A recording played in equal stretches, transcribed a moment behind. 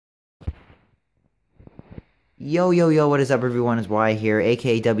Yo, what is up everyone, it's Wyatt here,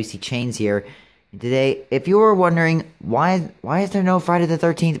 aka WC Chains here. And today, if you were wondering, why is there no Friday the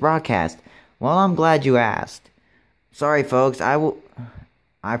 13th broadcast? Well, I'm glad you asked. Sorry folks, I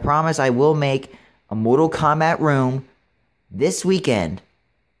promise I will make a Mortal Kombat room this weekend.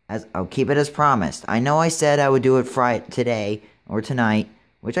 I'll keep it as promised. I know I said I would do it today or tonight,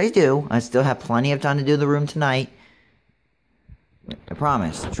 which I do. I still have plenty of time to do the room tonight. I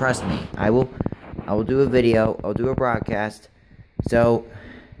promise, trust me. I will do a video, I'll do a broadcast. So,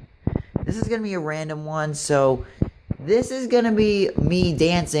 this is going to be a random one, so this is going to be me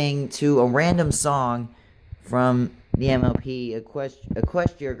dancing to a random song from the MLP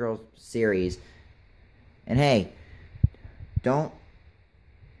Equestria Girls series. And hey,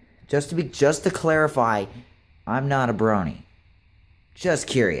 just to clarify, I'm not a brony. Just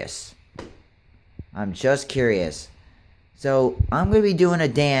curious. I'm just curious. So, I'm going to be doing a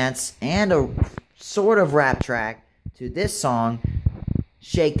dance and a sort of rap track to this song,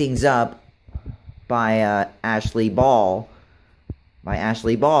 Shake Things Up, by Ashleigh Ball.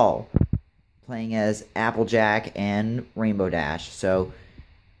 Playing as Applejack and Rainbow Dash. So,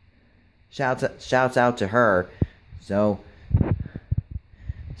 shouts out to her. So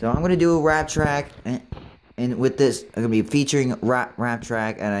I'm going to do a rap track, and with this, I'm going to be featuring rap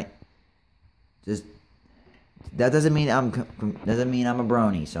track, and that doesn't mean I'm a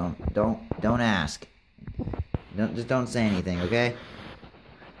brony, so don't ask. Don't say anything, okay?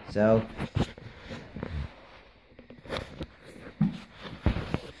 So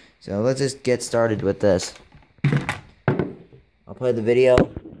let's just get started with this. I'll play the video.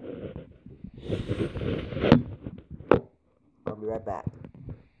 I'll be right back.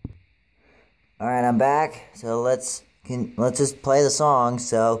 Alright, I'm back. So let's just play the song,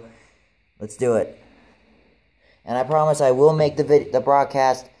 so let's do it. And I promise I will make the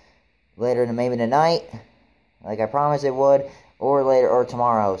broadcast later, maybe tonight, like I promised it would, or later, or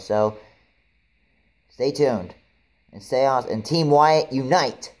tomorrow. So stay tuned and stay on. And Team Wyatt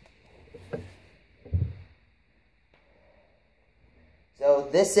Unite. So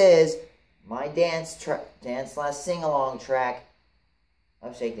this is my dance slash sing along track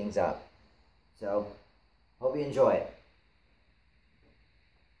of Shake Things Up. So hope you enjoy it.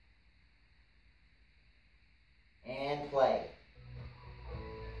 And play.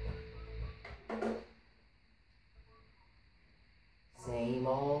 Same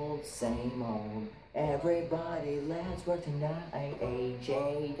old. Everybody, let's work tonight.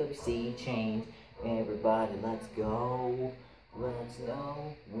 AJWC Chains. Everybody, let's go. Let's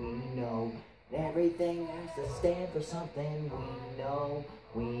know, we know. Everything has to stand for something.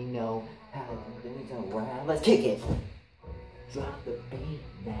 We know. How to do things around. Let's kick it. Drop the beat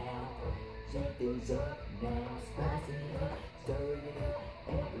now. Shake things up now, spice it up, stir it up,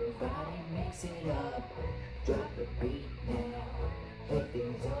 everybody mix it up. Drop the beat now, shake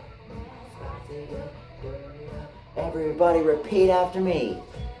things up now, spice it up, stir it up. Everybody repeat after me.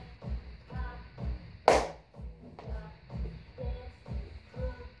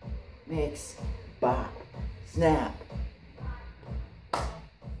 Mix, bop, snap.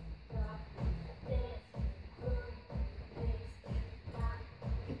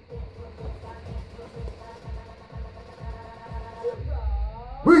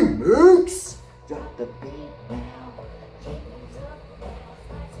 Remix! Drop the beat now. Shake things up now.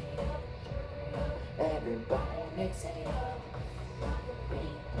 Spice it up. Stir it up. Everybody mix it up. Drop the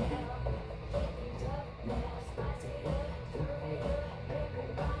beat now. Shake things up now. Spice it up. Stir it up.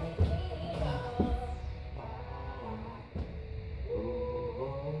 Everybody keep it up.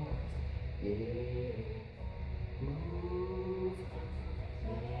 Oh, yeah. Move.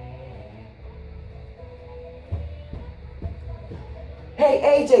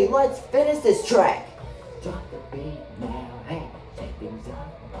 Hey AJ, let's finish this track. Drop the beat now, hey, shake things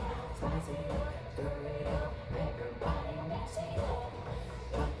up, spice it up, stir it up, everybody mix it up.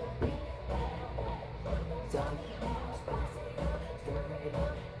 Drop the beat now, up now, spice it up, stir it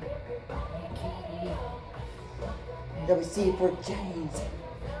up, everybody keep it up. WC for Chains,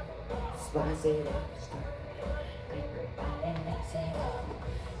 spice it up, stir it up, everybody mix it up.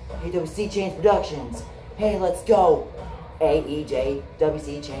 Hey WC Chains Productions, hey, let's go. AEJ,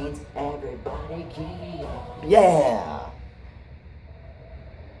 WC Chains, everybody keep up. Yeah!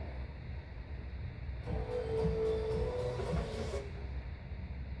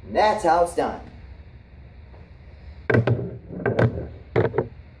 That's how it's done. I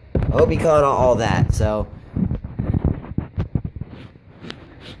hope you caught all that, so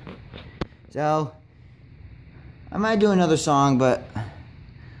I might do another song, but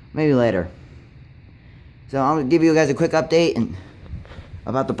maybe later. So I'm going to give you guys a quick update, and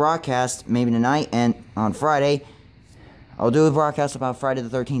about the broadcast maybe tonight and on Friday. I'll do a broadcast about Friday the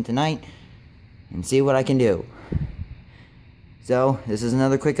 13th tonight and see what I can do. So, this is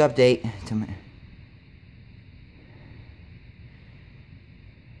another quick update to my...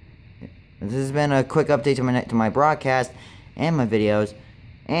 This has been a quick update to my broadcast and my videos,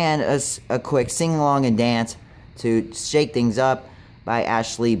 and a quick sing-along and dance to Shake Things Up by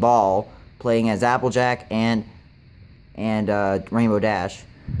Ashleigh Ball, playing as Applejack and Rainbow Dash.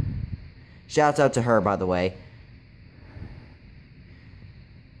 Shouts out to her, by the way.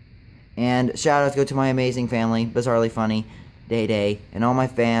 And shout outs go to my amazing family, Bizarrely Funny, Day Day, and all my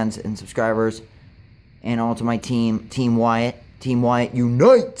fans and subscribers, and all to my team, Team Wyatt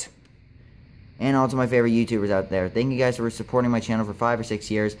Unite! And all to my favorite YouTubers out there. Thank you guys for supporting my channel for 5 or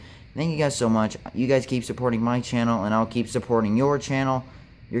 6 years. Thank you guys so much. You guys keep supporting my channel, and I'll keep supporting your channel,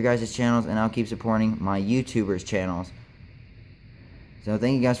 your guys' channels, and I'll keep supporting my YouTubers' channels. So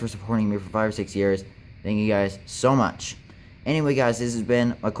thank you guys for supporting me for 5 or 6 years. Thank you guys so much. Anyway, guys, this has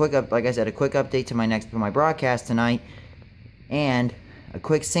been a quick update to my broadcast tonight, and a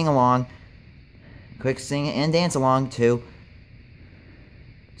quick sing and dance along to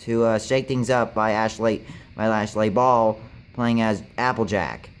Shake Things Up by Ashleigh Ball, playing as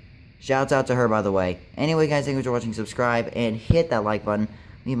Applejack. Shouts out to her, by the way. Anyway, guys, thank you for watching. Subscribe and hit that like button.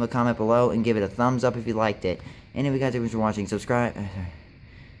 Leave a comment below and give it a thumbs up if you liked it. Anyway, guys, thank you for watching. Subscribe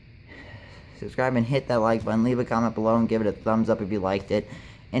and hit that like button. Leave a comment below and give it a thumbs up if you liked it.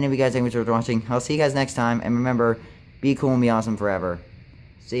 Anyway, guys, thank you for watching. I'll see you guys next time. And remember, be cool and be awesome forever.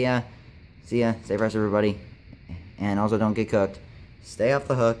 See ya. Stay fresh, everybody. And also, don't get cooked. Stay off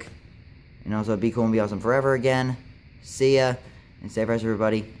the hook. And also, be cool and be awesome forever again. See ya. And stay fresh,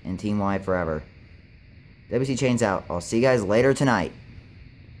 everybody. And Team Wyatt forever. WC Chains out. I'll see you guys later tonight.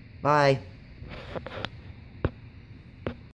 Bye.